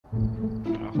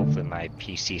Hopefully my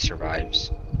PC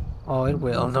survives. Oh, it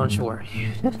will. Don't you worry.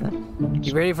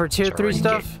 You ready for tier 3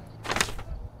 stuff?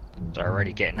 It's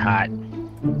already getting hot.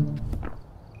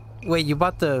 Wait, you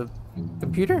bought the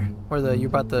computer or you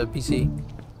bought the PC?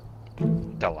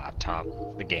 The laptop,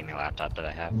 the gaming laptop that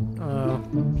I have. Oh.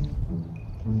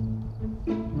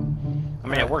 I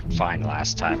mean, it worked fine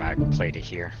last time I played it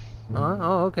here.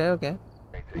 Oh, okay, okay.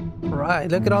 Right,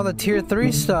 look at all the tier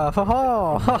 3 stuff.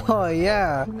 Oh,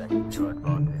 yeah.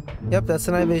 Yep, that's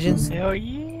the night visions. Hell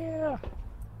yeah!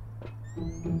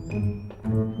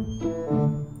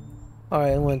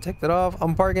 Alright, I'm gonna take that off.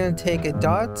 I'm probably gonna take a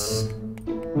dots,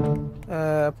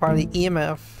 probably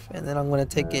EMF, and then I'm gonna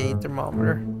take a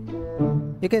thermometer.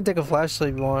 You can take a flashlight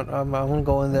if you want. I'm gonna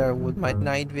go in there with my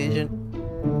night vision.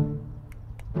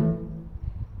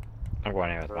 I'm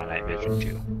going in with my night vision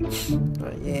too.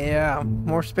 Yeah,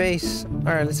 more space.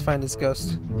 Alright, let's find this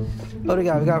ghost. What do we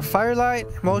got? We got firelight,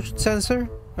 motion sensor,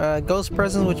 ghost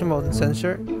presence with your motion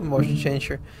sensor, motion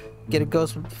changer. Get a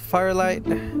ghost with firelight,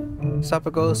 stop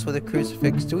a ghost with a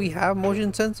crucifix. Do we have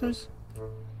motion sensors?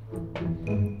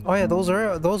 Oh yeah, those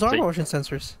are motion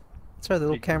sensors. That's right, the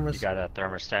little cameras. You got a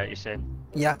thermostat, you said?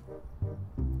 Yeah.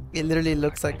 It literally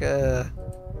looks like a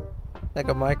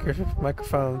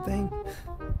microphone thing.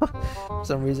 For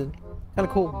some reason.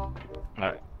 Kinda cool.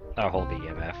 Alright, I'll hold the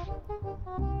EMF.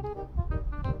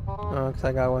 Oh, cause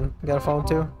I got one. I got a phone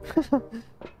too.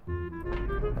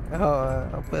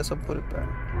 I'll put it back.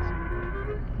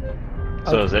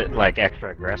 So is it like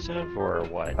extra aggressive or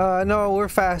what? No, we're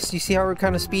fast. You see how we're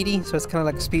kind of speedy? So it's kind of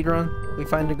like a speed run. We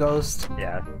find a ghost.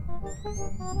 Yeah.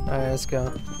 Alright, let's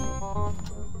go.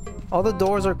 All the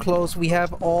doors are closed. We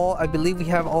have I believe we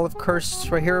have all of Curse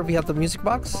right here. We have the music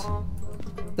box.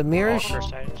 The mirrors.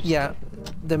 Yeah,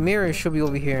 the mirror should be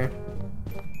over here.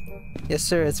 Yes,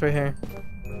 sir. It's right here.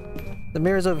 The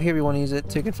mirror's over here. We want to use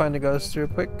it so you can find the ghost real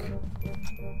quick.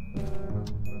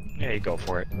 Yeah, you go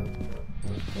for it.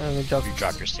 You drop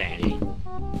your sanity.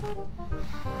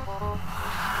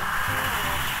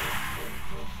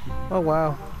 Oh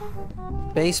wow.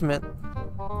 Basement.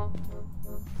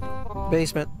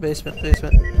 Basement. The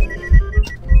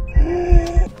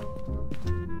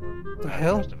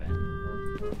hell?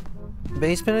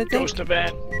 Basement, I think? Ghost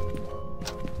event.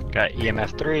 Got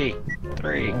EMF 3.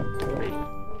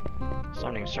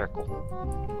 Summoning circle.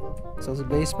 So it's a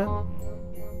basement.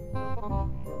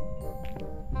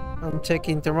 I'm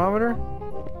checking thermometer.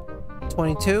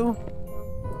 22.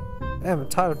 Damn, I'm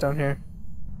tired down here.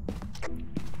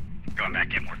 Going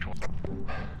back in more tools.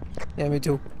 Yeah, me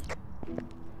too.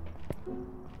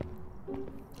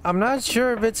 I'm not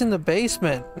sure if it's in the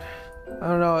basement. I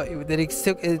don't know. It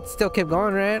still kept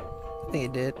going, right? I think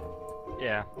it did.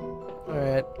 Yeah.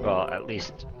 Alright. Well, at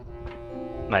least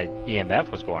my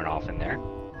EMF was going off in there.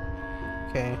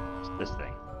 Okay. It's this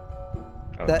thing.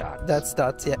 Oh, that's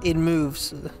dots. Yeah, it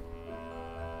moves.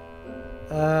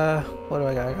 What do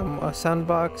I got? I got a sound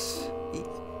box.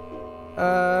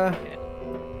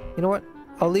 You know what?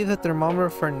 I'll leave the thermometer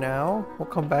for now. We'll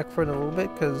come back for it in a little bit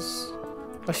because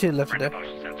I should have left it there.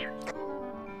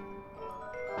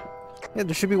 Yeah,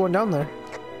 there should be one down there.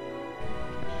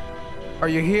 Are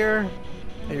you here?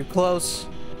 Are you close?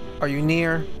 Are you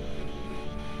near?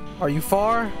 Are you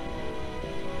far?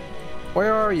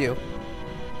 Where are you?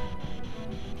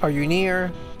 Are you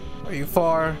near? Are you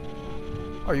far?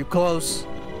 Are you close?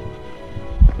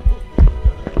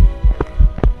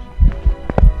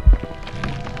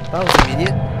 That was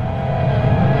immediate.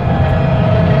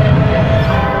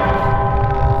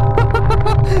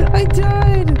 I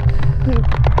died!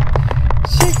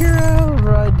 Shake her out,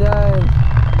 bro, I died.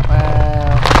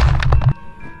 Wow.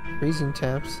 Freezing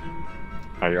temps.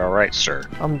 Are you alright, sir?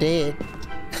 I'm dead.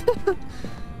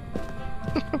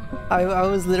 I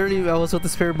was with the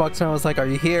spirit box and I was like, are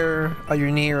you here? Are you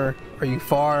near? Are you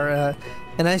far?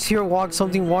 And I see her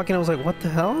something walking. I was like, what the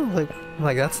hell?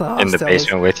 Like that's not in the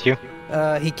basement with you?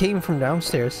 He came from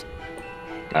downstairs.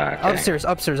 Okay. Upstairs.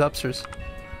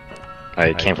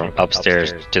 He came from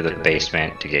upstairs to the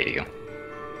basement to get you.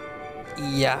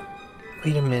 Yeah.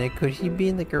 Wait a minute. Could he be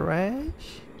in the garage?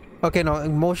 Okay, no,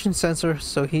 motion sensor.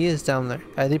 So he is down there.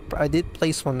 I did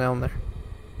place one down there.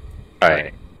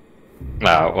 Alright.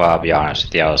 Well, I'll be honest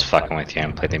with you. I was fucking with you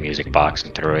and played the music box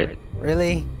and threw it.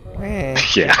 Really?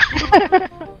 Yeah.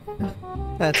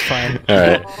 That's fine.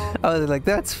 Alright. I was like,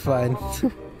 that's fine.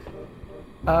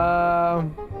 Oh,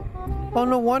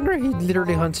 no wonder he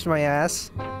literally hunted my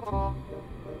ass. Oh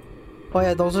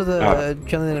yeah, those are the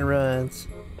adrenaline runs.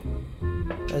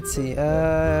 Let's see.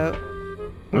 I'm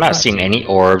not seeing any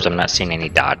orbs. I'm not seeing any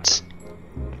dots.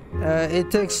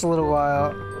 It takes a little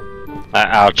while.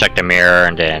 I'll check the mirror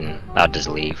and then I'll just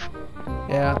leave.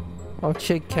 Yeah. I'll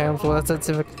check cams. Well, let's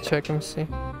see if I can check them. See.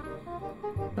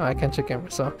 No, I can't check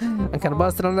cameras, so I'm kind of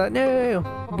busted on that. No,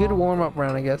 good warm up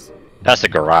round, I guess. That's the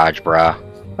garage, bruh.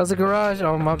 That's the garage.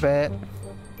 Oh, my bad.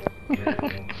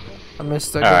 I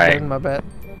missed the Alright. my bad.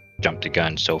 Jumped the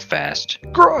gun so fast.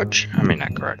 Garage. I mean,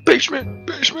 not garage. Basement.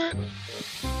 Basement.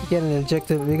 We got an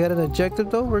objective. We got an objective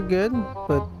though. We're good,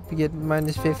 but we get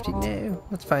minus 50. No,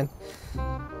 that's fine.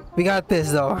 We got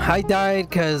this though. I died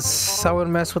because I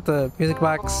wouldn't mess with the music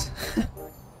box.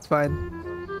 It's fine.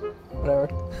 Whatever.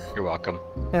 You're welcome.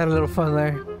 I had a little fun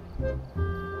there.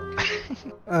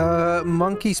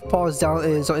 Monkey's paws down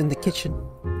is in the kitchen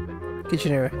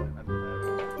area.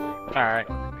 Alright.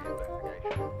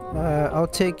 I'll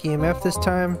take EMF this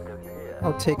time.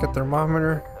 I'll take a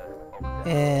thermometer.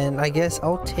 And I guess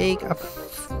I'll take a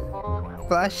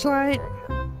flashlight.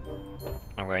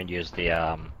 I'm going to use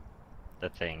the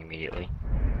thing immediately.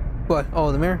 What?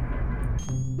 Oh, the mirror?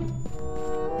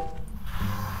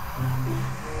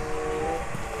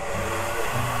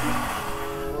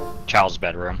 Child's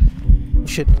bedroom.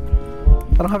 Shit.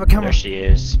 I don't have a camera. There she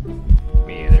is.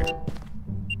 Me either.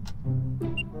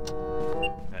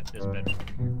 That is bedroom.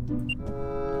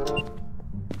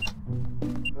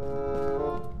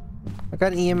 I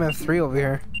got an EMF 3 over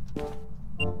here.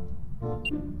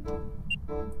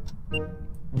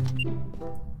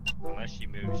 Unless she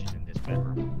moves, she's in this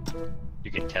bedroom.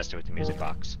 You can test it with the music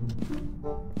box.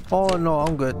 Oh no,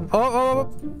 I'm good. Oh!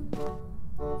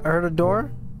 I heard a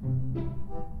door.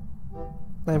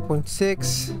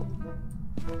 9.6.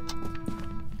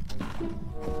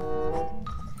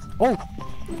 Oh!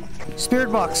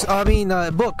 Spirit box. I mean,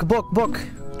 book.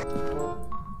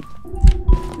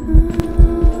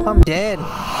 I'm dead.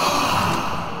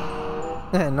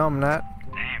 No, I'm not.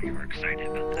 Damn, you were excited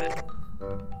about that.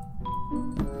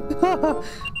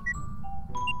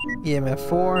 EMF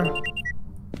 4.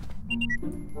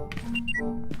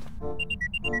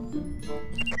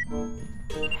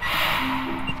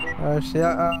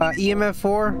 EMF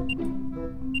 4.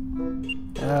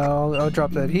 I'll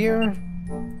drop that here.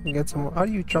 Get some more. How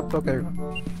do you drop? Okay,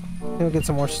 we'll get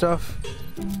some more stuff.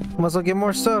 Might as well get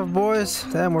more stuff, boys.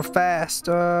 Damn, we're fast.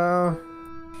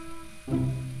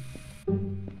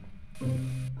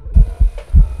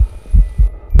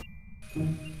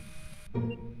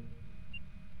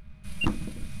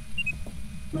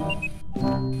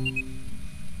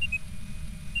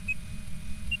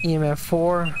 EMF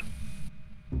 4.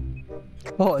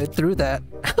 Oh, it threw that.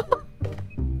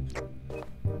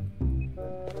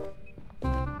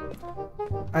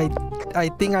 I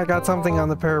think I got something on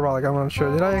the parabolic. I'm not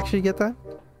sure. Did I actually get that?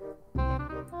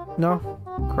 No?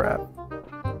 Crap.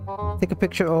 Take a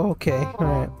picture. Oh, okay.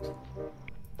 Alright.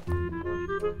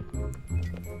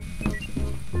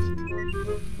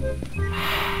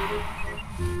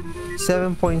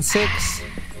 $7.6.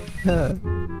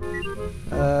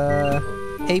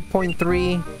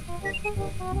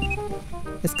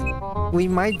 8.3. We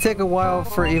might take a while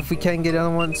for if we can get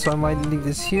another one, so I might leave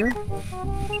this here.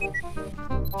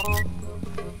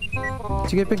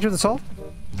 Did you get a picture of the salt?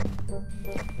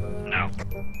 No.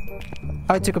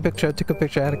 I took a picture. I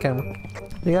had a camera.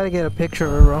 You gotta get a picture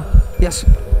of it, bro. Yes.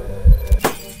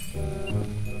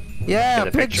 Yeah,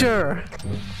 picture.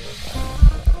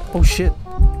 Oh shit.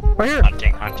 Right here.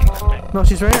 Hunting. No,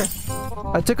 she's right here.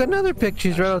 I took another picture.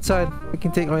 She's right outside. We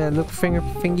can take. Oh yeah, look,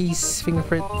 fingerprints,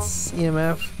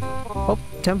 EMF. Oh,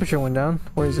 temperature went down.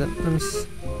 Where is it? Let me see.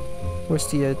 Where's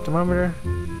the thermometer?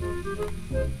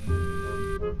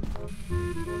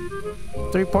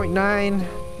 3.9.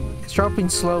 It's dropping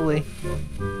slowly.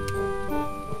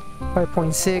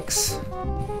 5.6.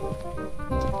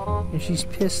 And she's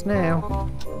pissed now.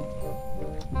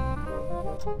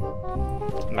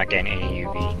 I'm not getting any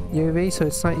UV. UV, so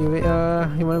it's not UV.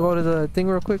 You wanna go to the thing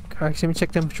real quick? Actually, let me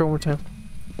check temperature one more time.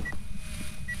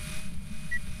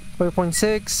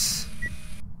 4.6.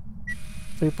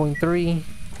 3.3.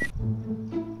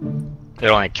 It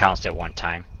only counts at one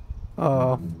time.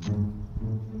 Oh.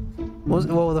 Well,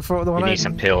 the one You I need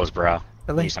some pills, bro.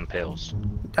 Really? Need some pills.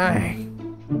 Dang.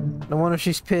 No wonder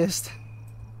she's pissed.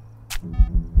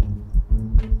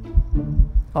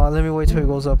 Oh, let me wait till it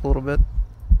goes up a little bit.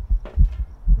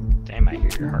 Damn, I hear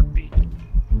your heartbeat.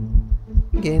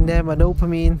 Getting that my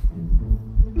dopamine.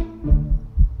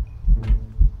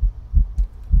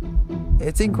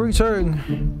 It's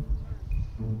increasing.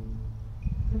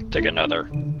 Take another.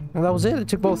 Well, that was it. It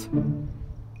took both.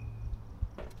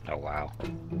 Oh wow.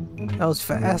 That was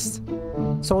fast.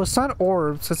 So it's not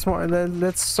orbs. It's more.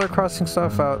 Let's start crossing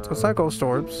stuff out. So it's not ghost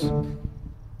orbs.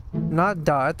 Not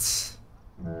dots.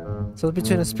 So it's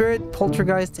between a spirit,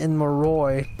 poltergeist, and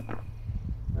Moroi.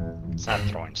 It's not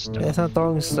throwing stuff. Yeah, it's not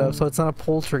throwing stuff, so it's not a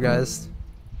poltergeist.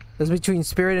 It's between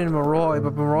spirit and Moroi,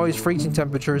 but Moroi is freezing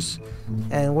temperatures.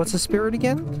 And what's a spirit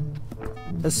again?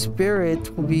 A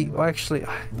spirit will be... Oh, actually,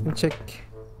 let me check.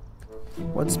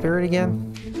 What's spirit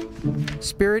again?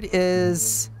 Spirit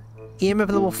is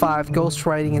EMF level 5, ghost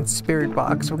writing, and spirit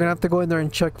box. We're gonna have to go in there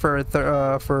and check for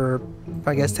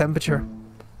I guess, temperature.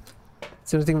 It's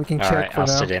the only thing we can check for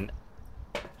now.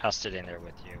 I'll sit in there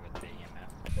with you with the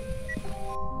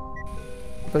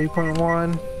EMF.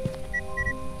 30.1.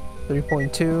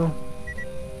 3.2.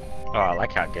 Oh, I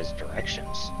like how it gives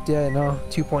directions. Yeah, no.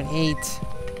 2.8.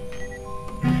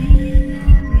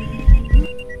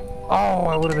 Oh,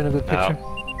 that would have been a good picture.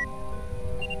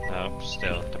 Nope,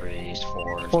 still 3s,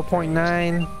 4s.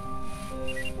 4.9.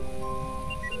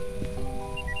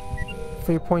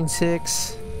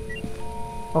 3.6.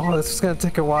 Oh, this is gonna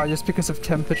take a while just because of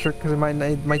temperature, because it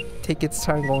might take its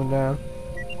time going down.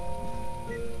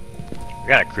 We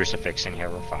got a crucifix in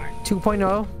here, we're fine.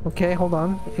 2.0. Okay, hold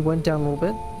on. It went down a little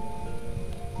bit.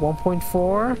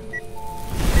 1.4.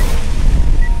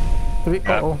 3.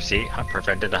 Uh-oh. See, I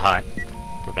prevented the high.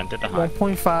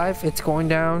 1.5. It's going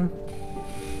down.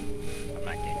 I'm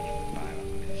not getting it with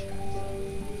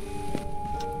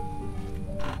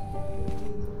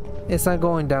 5. It's not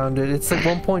going down, dude. It's like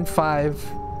 1.5.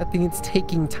 I think it's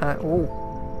taking time. Oh.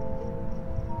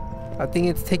 I think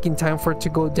it's taking time for it to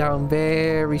go down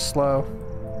very slow.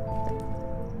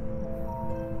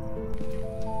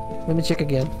 Let me check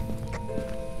again.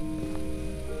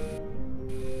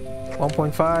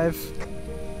 1.5.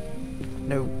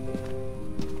 No.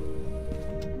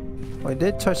 Oh, I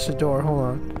did touch the door. Hold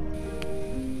on.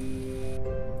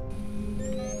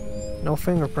 No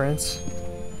fingerprints.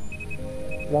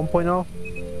 1.0.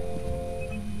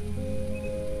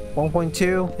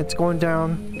 1.2. It's going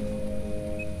down.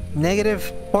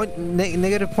 Negative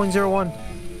 0.01.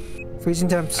 Freezing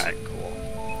temps. Alright,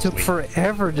 cool. Took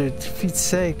forever, dude. For Pete's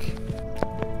sake.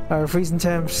 Alright, freezing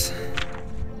temps.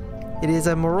 It is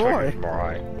a Moroi.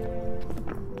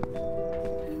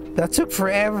 That took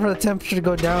forever for the temperature to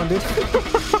go down, dude.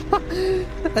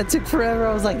 That took forever.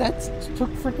 I was like, that took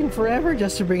freaking forever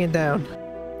just to bring it down.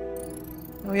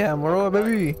 Oh yeah, Moroi,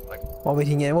 baby. Well, we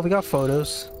got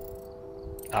photos.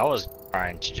 I was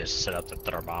trying to just set up the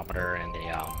thermometer and the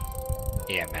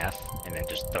EMF, and then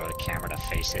just throw the camera to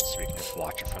face it so we can just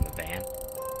watch it from the van.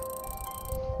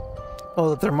 Oh,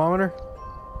 the thermometer?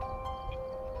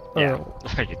 Yeah,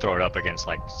 you throw it up against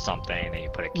like something, and then you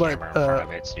put a camera in front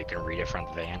of it so you can read it from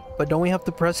the van. But don't we have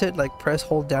to press it, like press,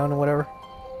 hold down, or whatever?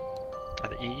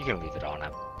 You can leave it on, I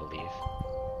believe.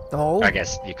 Oh. I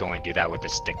guess you can only do that with the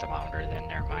stick thermometer, then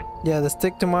never mind. Yeah, the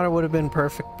stick thermometer would have been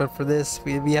perfect, but for this,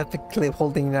 we have to clip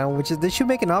holding down, which is, they should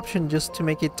make an option just to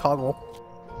make it toggle.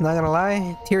 Not gonna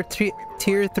lie, tier 3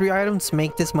 items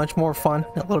make this much more fun,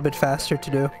 a little bit faster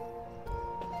to do.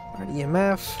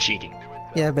 EMF. Cheating.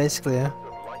 Yeah, basically, yeah.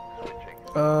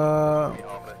 Oh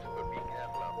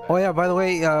yeah, by the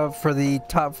way,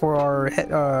 for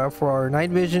our night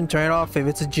vision, turn it off if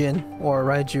it's a Jinn or a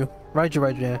Raiju,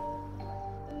 yeah.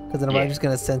 Because then Raiju's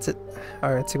gonna sense it.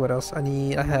 Alright, let's see what else. I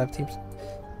have teams.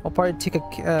 I'll probably take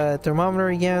a thermometer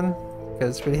again,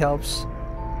 because it really helps.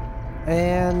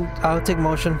 And I'll take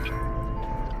motion.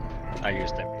 I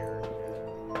used the mirror.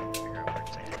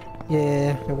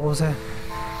 Yeah, what was that?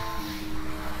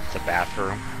 It's a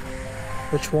bathroom.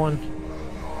 Which one?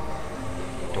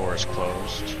 Doors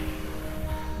closed.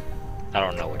 I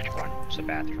don't know which one. It's a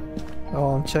bathroom.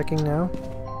 Oh, I'm checking now.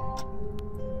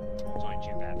 There's only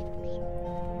 2 bathrooms.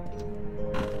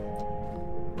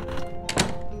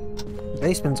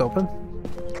 Basement's open.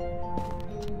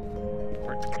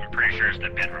 I'm pretty sure it's the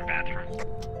bedroom bathroom.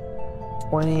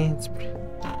 20.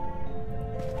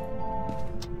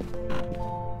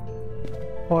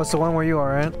 Oh, it's the one where you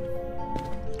are, right?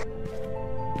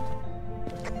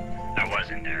 I was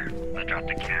in there. I dropped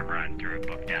the camera and threw a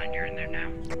book down. You're in there now.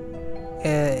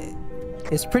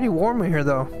 It's pretty warm in here,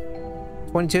 though.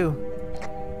 22.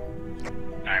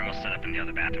 Alright, we'll set up in the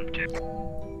other bathroom, too.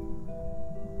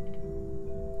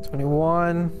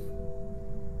 21.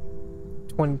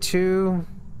 22.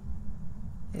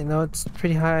 You know, it's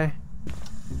pretty high.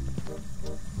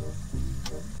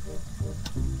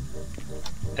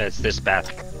 It's this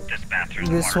bathroom. This bathroom.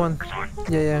 This one.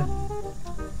 Yeah.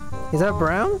 Is that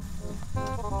brown?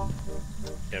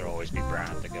 It'll always be brown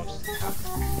at the ghost.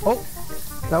 Oh,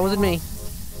 that wasn't me.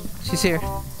 She's here.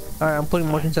 Alright, I'm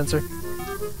putting motion sensor.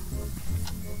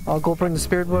 I'll go bring the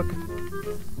spirit book.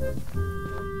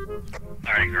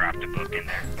 Already dropped the book in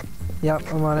there.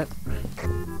 Yep, I'm on it.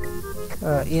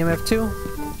 EMF 2.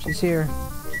 She's here.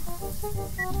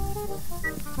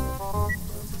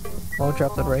 I'll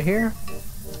drop that right here.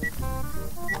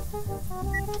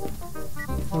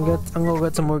 I'm gonna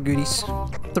get some more goodies.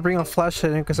 To bring a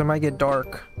flashlight in because it might get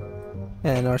dark,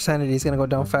 and our sanity is gonna go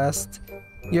down fast.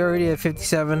 You're already at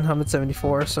 57. I'm at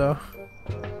 74. So.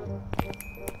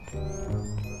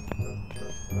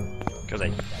 Because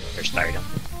I first started him.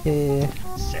 Yeah.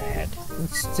 Sad.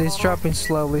 It's dropping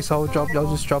slowly, so I'll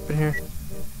just drop it here.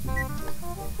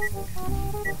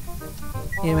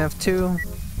 EMF 2.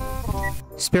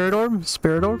 Spirit orb,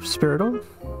 spirit orb, spirit orb.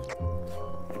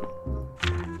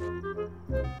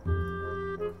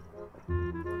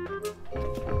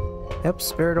 Yep,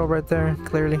 spirit orb right there,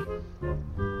 clearly.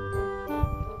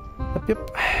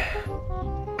 Yep.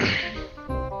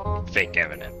 Fake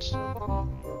evidence.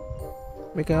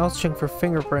 We can also check for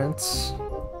fingerprints.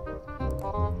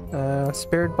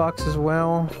 Spirit box as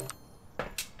well.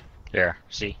 Here,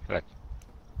 see? Look.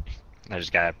 I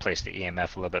just gotta place the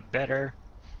EMF a little bit better.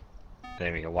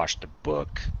 Then we can watch the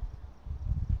book.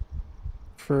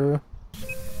 True.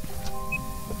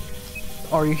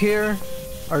 Are you here?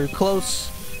 Are you close?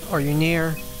 Are you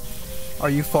near? Are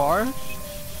you far?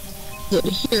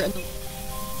 Here.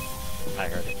 I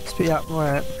heard it. Yeah,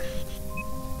 alright.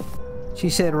 She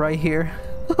said right here.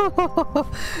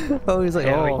 Oh, he's like,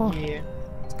 oh. Yeah.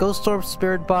 Ghost orb,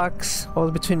 spirit box. Oh,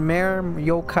 between Mare,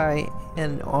 Yokai,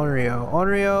 and Onryo.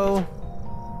 Onryo.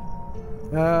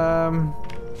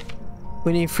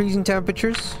 We need freezing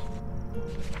temperatures.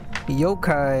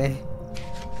 Yokai.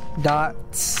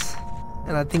 Dots.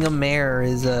 And I think a Mare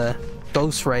is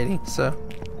ghost writing. So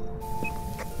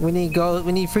we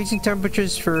need freezing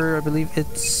temperatures for, I believe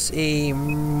it's a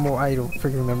more. I don't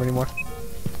freaking remember anymore.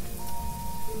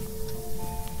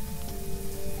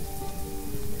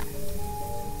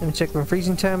 Let me check my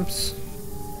freezing temps.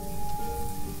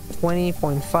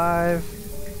 20.5,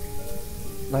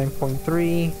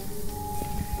 9.3,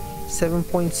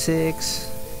 7.6,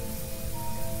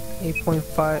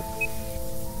 8.5.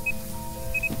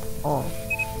 Oh.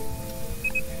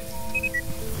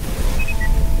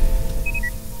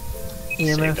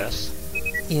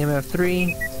 EMF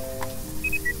 3.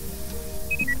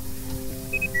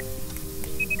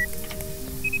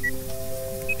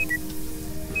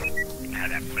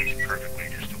 That plays perfectly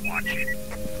just to watch it.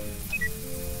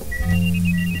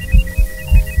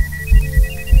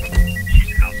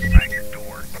 She's outside your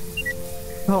door.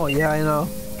 Oh yeah, I know.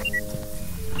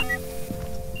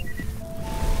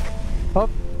 Oh,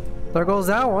 there goes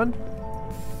that one.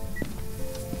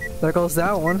 There goes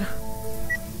that one.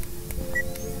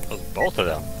 Those both of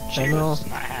them. She I know. was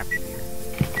not happy.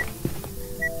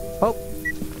 Oh,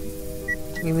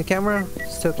 give me the camera.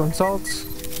 Stepped on salts.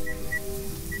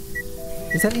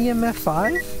 Is that EMF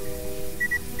 5?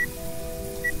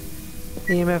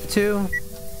 EMF 2.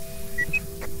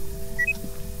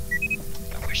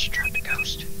 I wish to trap the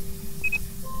ghost.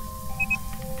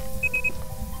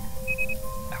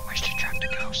 I wish to trap the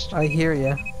ghost. I hear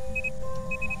ya.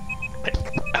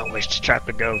 I wish to trap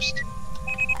the ghost.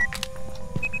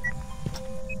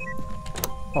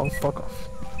 Oh, fuck off.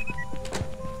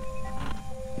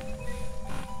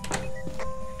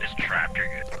 Just trapped her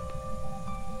good.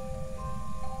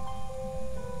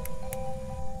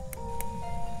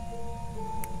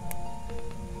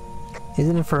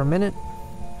 Isn't it for a minute?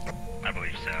 I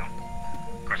believe so.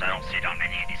 Of course, I don't see it on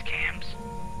any of these cams.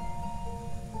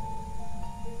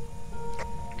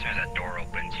 As soon as that door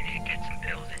opens, you can get some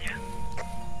pills in you.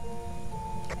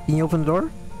 Can you open the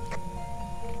door?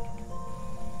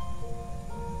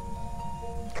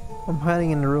 I'm hiding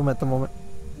in the room at the moment.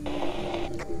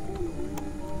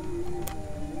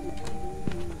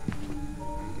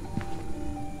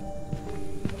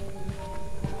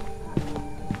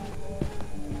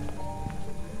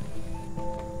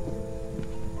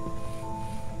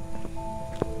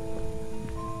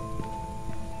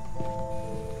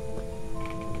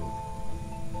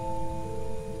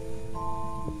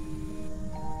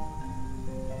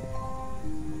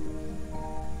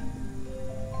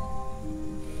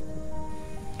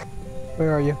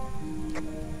 Where are you?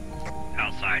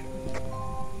 Outside.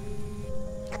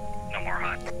 No more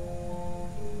hut.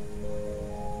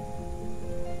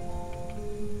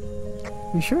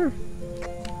 You sure?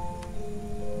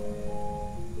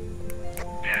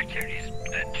 The activity's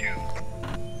at 2.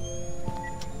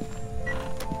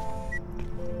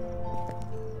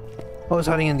 I was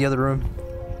hiding in the other room.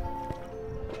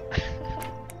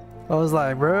 I was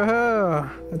like, bro,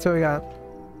 that's what we got.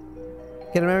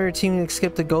 Get a member of your team to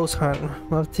skip the ghost hunt.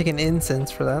 We'll have to take an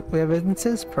incense for that. We have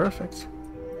incense? Perfect.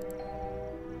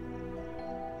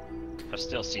 I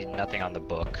still see nothing on the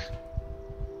book.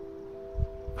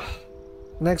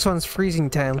 Next one's freezing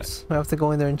temps. I have to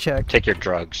go in there and check. Take your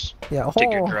drugs. Yeah.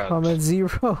 Take your Oh, drugs. I'm at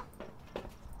 0.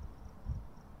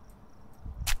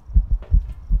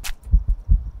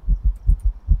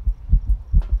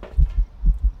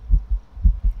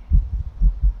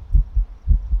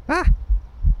 Ah!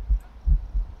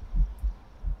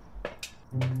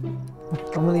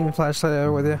 I'm gonna leave a flashlight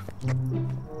out with you.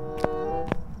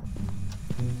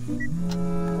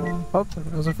 Oh,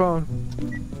 there's a phone.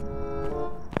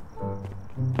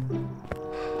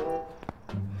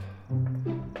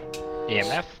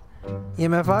 EMF?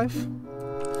 EMF 5?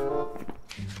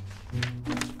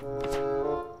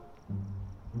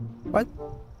 What?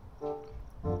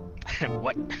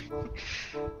 What?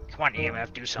 Come on,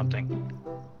 EMF, do something.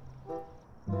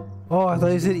 Oh, I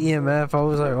thought you said EMF. I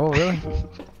was like, oh, really?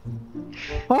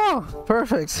 Oh,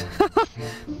 perfect.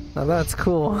 Now that's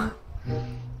cool.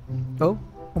 Oh,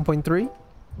 1.3.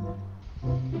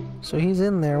 So he's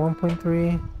in there,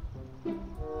 1.3.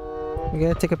 We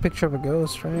gotta take a picture of a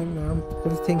ghost, right? I don't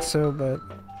really think so, but...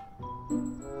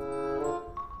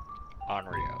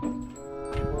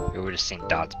 Onryo. We would have seen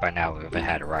dots by now. We would have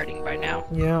had writing by now.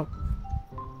 Yeah.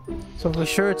 So for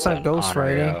sure it's not ghost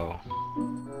writing.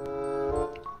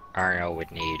 Onryo would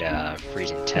need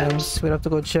freezing temps. We'd have to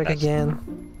go check again.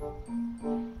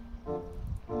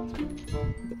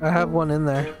 I have one in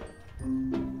there.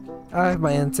 I have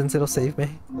my instance, it'll save me.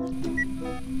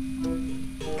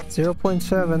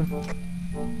 0.7.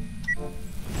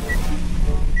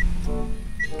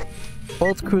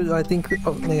 Both crews, I think.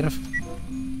 Oh, negative.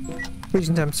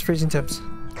 Freezing temps, freezing temps.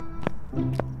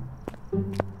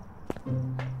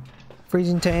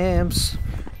 Freezing temps.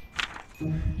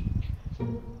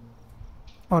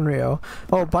 Unreal.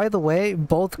 Oh, by the way,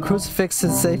 both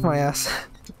crucifixes saved my ass.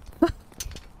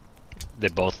 They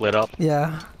both lit up?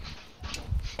 Yeah.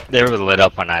 They were lit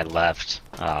up when I left.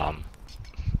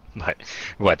 But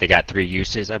what, they got 3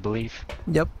 uses, I believe?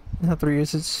 Yep, have 3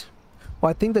 uses. Well,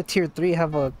 I think the tier 3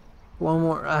 have one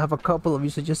more. I have a couple of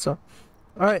usages, so.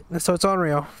 Alright, so it's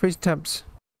Unreal. Freeze temps.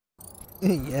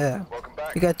 Yeah.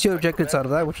 We got 2 objectives out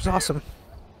of that, which is awesome.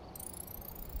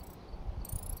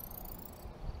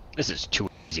 This is too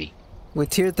easy. With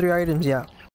tier 3 items, yeah.